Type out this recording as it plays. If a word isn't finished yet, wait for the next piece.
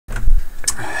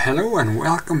Hello and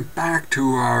welcome back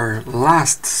to our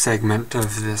last segment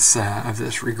of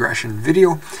this regression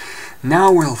video.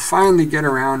 Now we'll finally get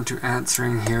around to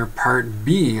answering here part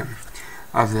B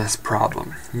of this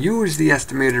problem. Use the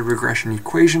estimated regression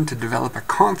equation to develop a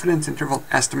confidence interval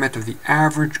estimate of the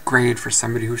average grade for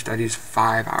somebody who studies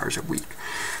 5 hours a week.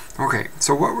 Okay,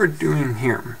 so what we're doing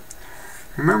here,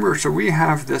 remember, so we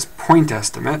have this point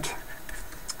estimate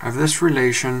of this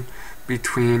relation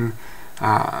between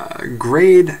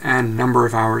grade and number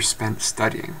of hours spent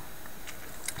studying.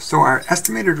 So our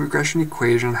estimated regression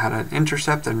equation had an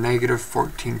intercept of negative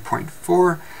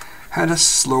 14.4, had a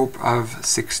slope of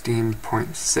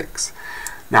 16.6.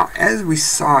 Now, as we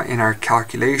saw in our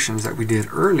calculations that we did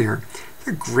earlier,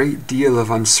 there's a great deal of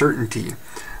uncertainty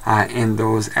in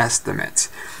those estimates.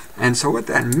 And so what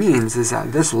that means is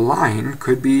that this line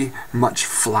could be much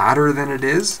flatter than it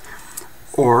is,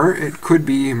 or it could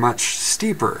be much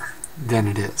steeper than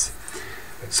it is.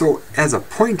 So as a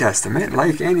point estimate,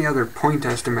 like any other point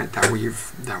estimate that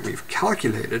we've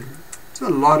calculated, there's a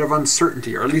lot of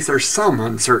uncertainty, or at least there's some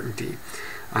uncertainty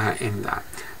in that.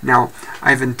 Now,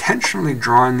 I've intentionally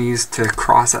drawn these to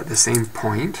cross at the same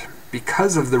point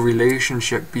because of the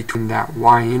relationship between that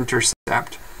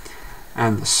y-intercept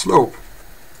and the slope.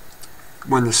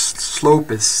 When the slope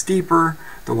is steeper,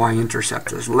 the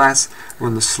y-intercept is less.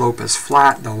 When the slope is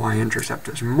flat, the y-intercept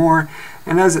is more.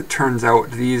 And as it turns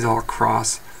out, these all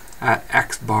cross at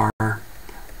x bar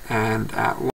and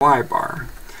at y bar.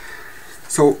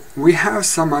 So we have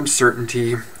some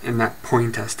uncertainty in that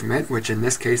point estimate, which in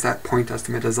this case, that point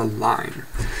estimate is a line.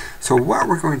 So what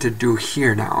we're going to do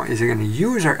here now is we're going to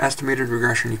use our estimated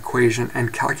regression equation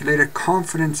and calculate a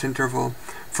confidence interval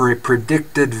for a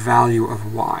predicted value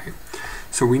of y.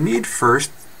 So we need first,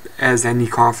 as any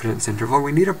confidence interval,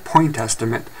 we need a point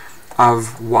estimate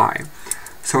of y.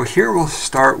 So here we'll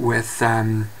start with,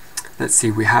 let's see,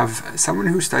 we have someone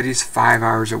who studies 5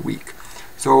 hours a week.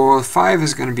 So 5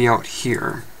 is going to be out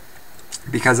here,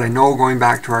 because I know, going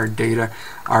back to our data,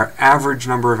 our average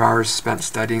number of hours spent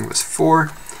studying was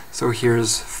 4. So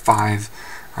here's 5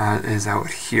 is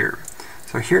out here.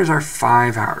 So here's our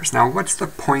 5 hours. Now what's the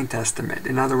point estimate?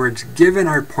 In other words, given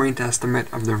our point estimate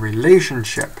of the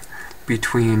relationship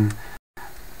between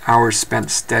hours spent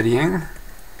studying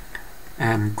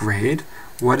and grade,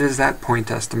 what is that point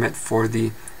estimate for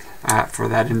the for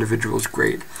that individual's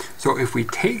grade? So if we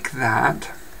take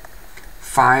that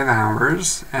 5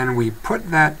 hours and we put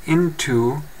that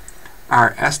into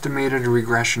our estimated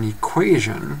regression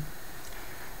equation,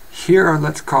 here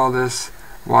let's call this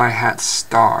y hat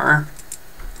star.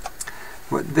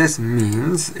 What this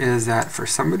means is that for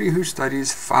somebody who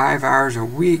studies 5 hours a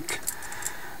week,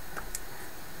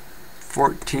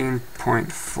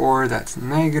 14.4, that's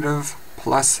negative,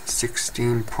 plus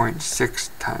 16.6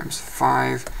 times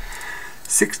 5,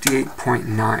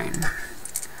 68.9.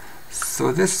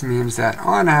 So this means that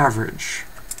on average,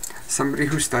 somebody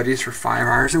who studies for 5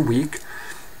 hours a week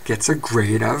gets a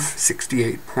grade of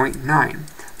 68.9.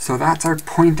 So that's our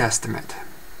point estimate,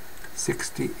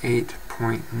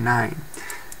 68.9.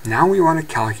 Now we want to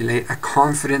calculate a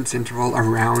confidence interval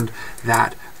around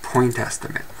that point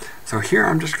estimate. So here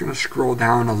I'm just going to scroll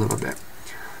down a little bit.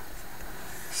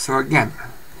 So again,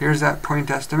 here's that point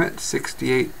estimate,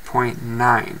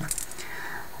 68.9.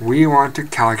 We want to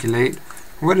calculate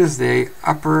what is the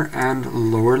upper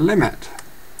and lower limit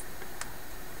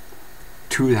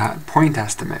to that point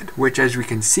estimate, which, as we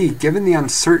can see, given the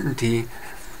uncertainty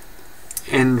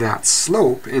in that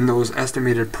slope, in those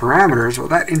estimated parameters, well,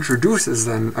 that introduces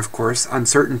then, of course,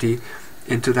 uncertainty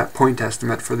into that point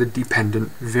estimate for the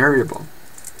dependent variable.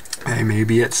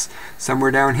 Maybe it's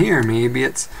somewhere down here, maybe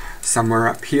it's somewhere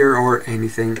up here, or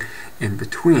anything in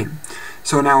between.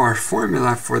 So now our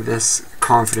formula for this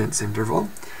confidence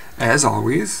interval, as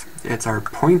always, it's our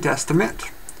point estimate,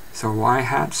 so y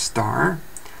hat star,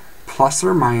 plus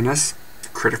or minus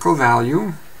critical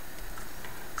value.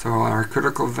 So our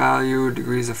critical value,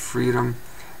 degrees of freedom,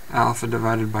 alpha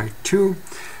divided by 2,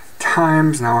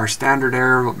 times, now our standard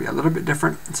error will be a little bit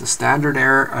different. It's a standard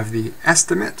error of the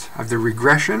estimate of the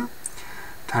regression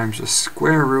times the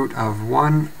square root of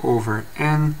 1 over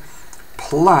n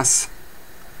plus,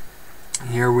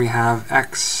 here we have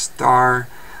x star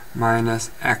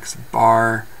minus x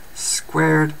bar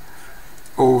squared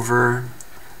over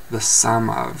the sum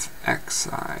of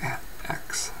xi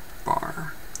x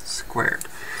bar squared.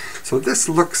 So this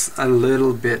looks a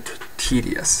little bit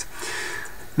tedious.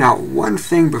 Now, one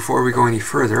thing before we go any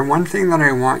further, one thing that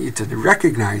I want you to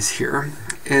recognize here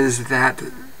is that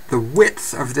the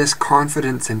width of this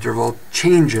confidence interval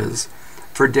changes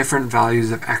for different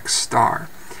values of x star.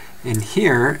 In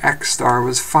here, x star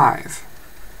was 5.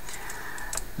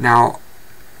 Now,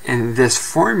 in this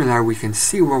formula, we can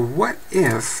see, well, what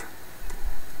if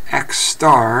x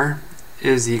star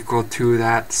is equal to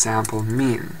that sample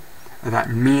mean, or that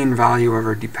mean value of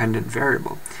our dependent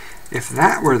variable? If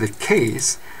that were the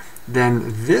case,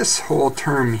 then this whole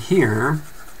term here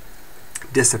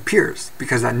disappears,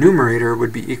 because that numerator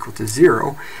would be equal to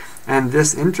 0, and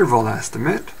this interval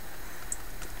estimate,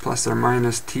 plus or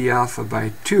minus t alpha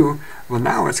by 2, well,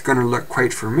 now it's going to look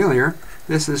quite familiar.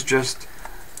 This is just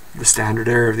the standard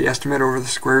error of the estimate over the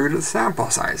square root of the sample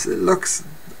size. It looks,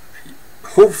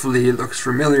 hopefully it looks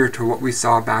familiar to what we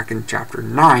saw back in chapter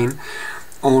 9,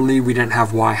 only we didn't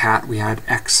have y hat, we had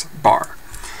x bar.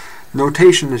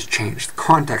 Notation has changed,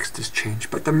 context has changed,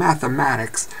 but the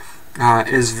mathematics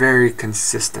is very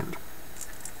consistent.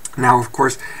 Now, of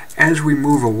course, as we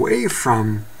move away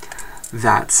from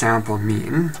that sample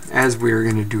mean, as we're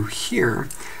going to do here,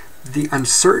 the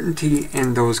uncertainty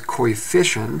in those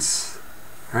coefficients,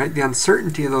 right? The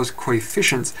uncertainty of those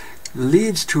coefficients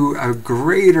leads to a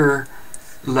greater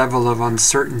level of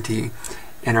uncertainty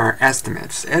in our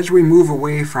estimates. As we move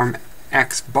away from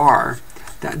x bar,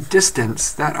 that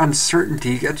distance, that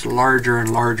uncertainty gets larger and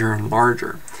larger and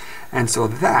larger. And so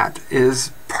that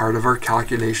is part of our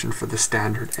calculation for the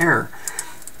standard error.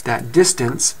 That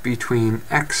distance between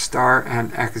x star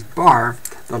and x bar,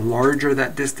 the larger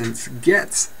that distance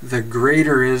gets, the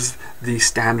greater is the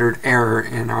standard error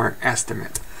in our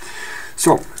estimate.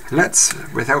 So let's,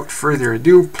 without further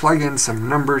ado, plug in some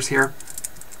numbers here.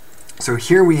 So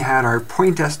here we had our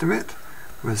point estimate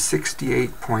was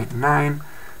 68.9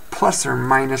 plus or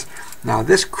minus. Now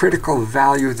this critical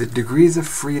value, the degrees of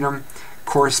freedom,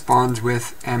 corresponds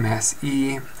with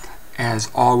MSE. As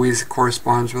always,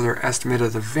 corresponds with our estimate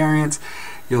of the variance.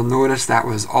 You'll notice that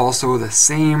was also the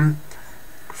same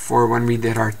for when we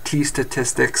did our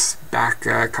t-statistics back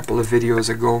a couple of videos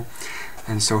ago.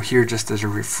 And so here, just as a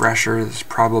refresher, this is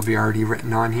probably already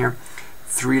written on here,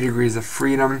 3 degrees of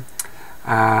freedom,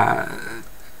 alpha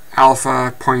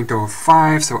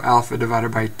 0.05, so alpha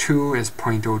divided by 2 is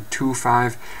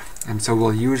 0.025, and so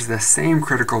we'll use the same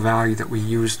critical value that we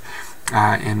used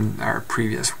in our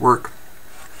previous work,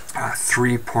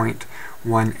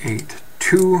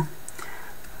 3.182.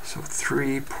 So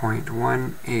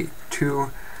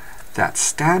 3.182, that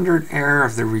standard error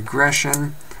of the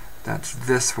regression, that's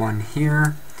this one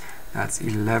here, that's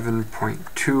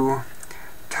 11.2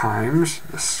 times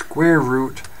the square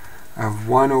root of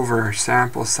 1 over our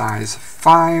sample size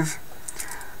 5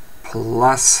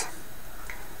 plus,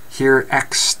 here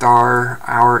x star,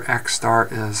 our x star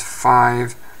is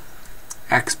 5,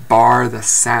 x bar,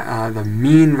 the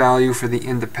mean value for the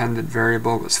independent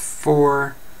variable was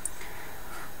 4,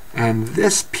 and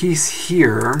this piece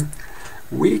here,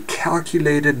 we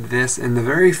calculated this in the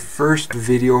very first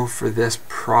video for this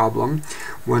problem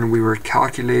when we were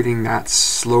calculating that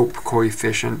slope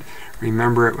coefficient.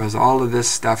 Remember, it was all of this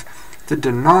stuff. The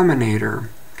denominator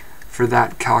for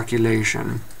that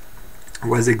calculation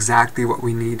was exactly what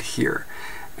we need here.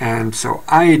 And so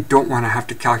I don't want to have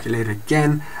to calculate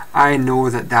again. I know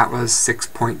that that was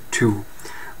 6.2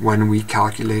 when we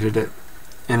calculated it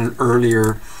in an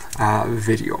earlier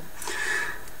video.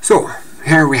 So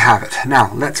here we have it.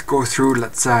 Now let's go through,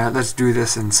 let's do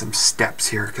this in some steps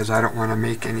here, because I don't want to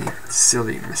make any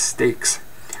silly mistakes.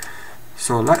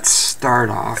 So let's start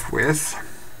off with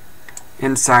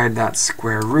inside that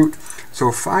square root.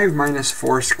 So 5 minus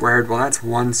 4 squared, well, that's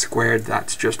 1 squared,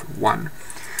 that's just 1.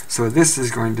 So this is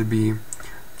going to be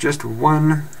just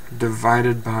 1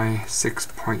 divided by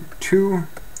 6.2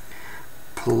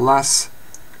 plus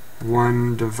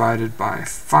 1 divided by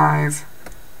 5.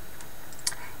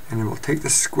 And we'll take the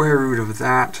square root of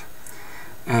that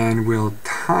and we'll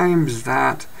times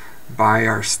that by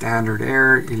our standard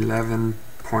error,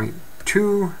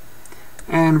 11.2,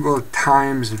 and we'll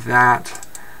times that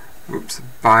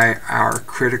by our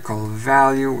critical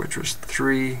value, which was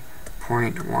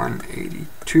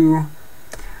 3.182.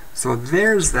 So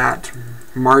there's that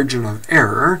margin of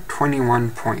error,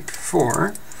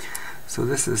 21.4. So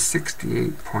this is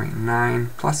 68.9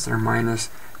 plus or minus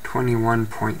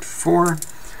 21.4.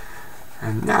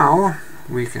 And now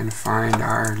we can find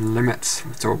our limits.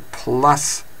 So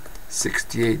plus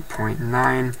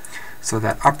 68.9. So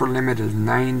that upper limit is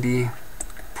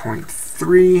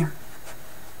 90.3.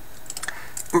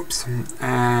 Oops.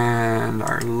 And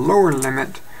our lower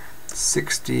limit,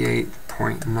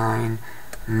 68.9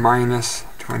 minus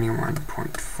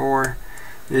 21.4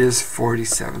 is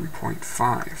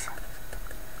 47.5.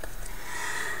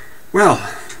 Well,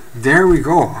 there we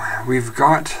go. We've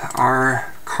got our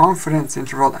confidence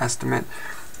interval estimate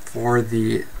for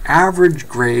the average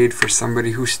grade for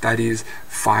somebody who studies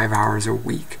 5 hours a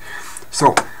week.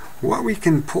 So what we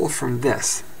can pull from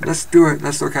this,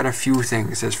 let's look at a few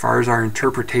things as far as our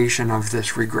interpretation of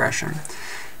this regression.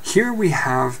 Here we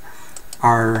have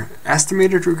our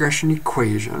estimated regression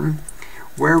equation,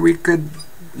 where we could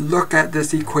look at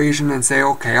this equation and say,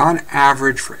 okay, on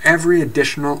average, for every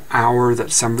additional hour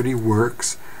that somebody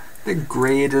works, the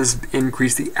grade is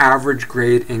increased, the average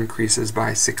grade increases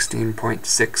by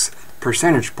 16.6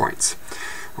 percentage points.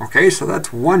 Okay, so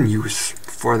that's one use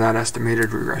for that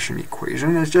estimated regression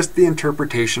equation, is just the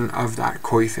interpretation of that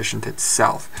coefficient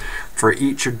itself. For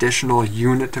each additional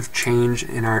unit of change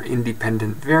in our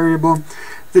independent variable,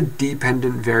 the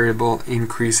dependent variable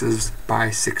increases by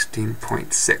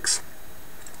 16.6.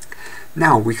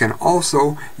 Now we can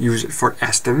also use it for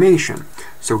estimation.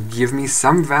 So give me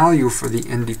some value for the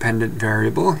independent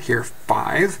variable, here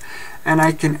 5, and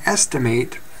I can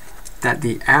estimate that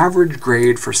the average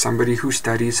grade for somebody who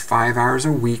studies 5 hours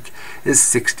a week is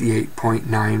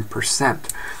 68.9%.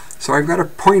 So I've got a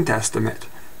point estimate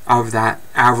of that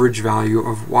average value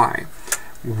of y.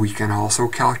 We can also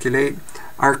calculate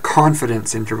our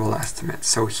confidence interval estimate.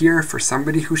 So here, for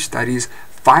somebody who studies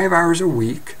 5 hours a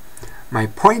week, my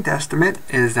point estimate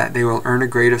is that they will earn a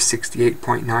grade of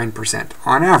 68.9%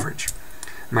 on average.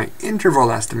 My interval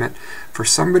estimate, for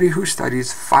somebody who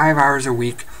studies 5 hours a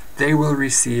week, they will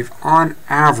receive on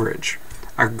average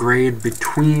a grade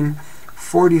between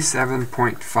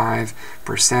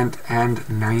 47.5% and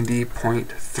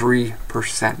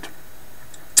 90.3%.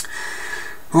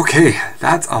 Okay,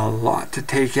 that's a lot to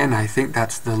take in. I think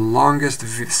that's the longest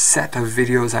set of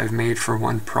videos I've made for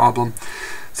one problem.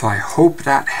 So I hope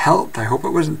that helped. I hope it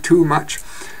wasn't too much.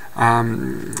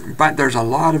 But there's a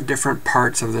lot of different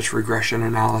parts of this regression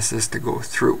analysis to go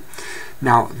through.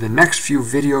 Now, the next few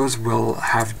videos will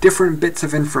have different bits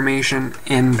of information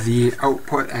in the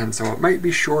output, and so it might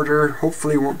be shorter,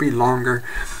 hopefully it won't be longer,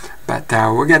 but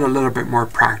we'll get a little bit more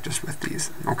practice with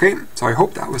these. Okay, so I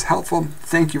hope that was helpful.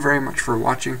 Thank you very much for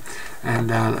watching, and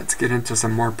let's get into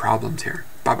some more problems here.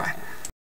 Bye-bye.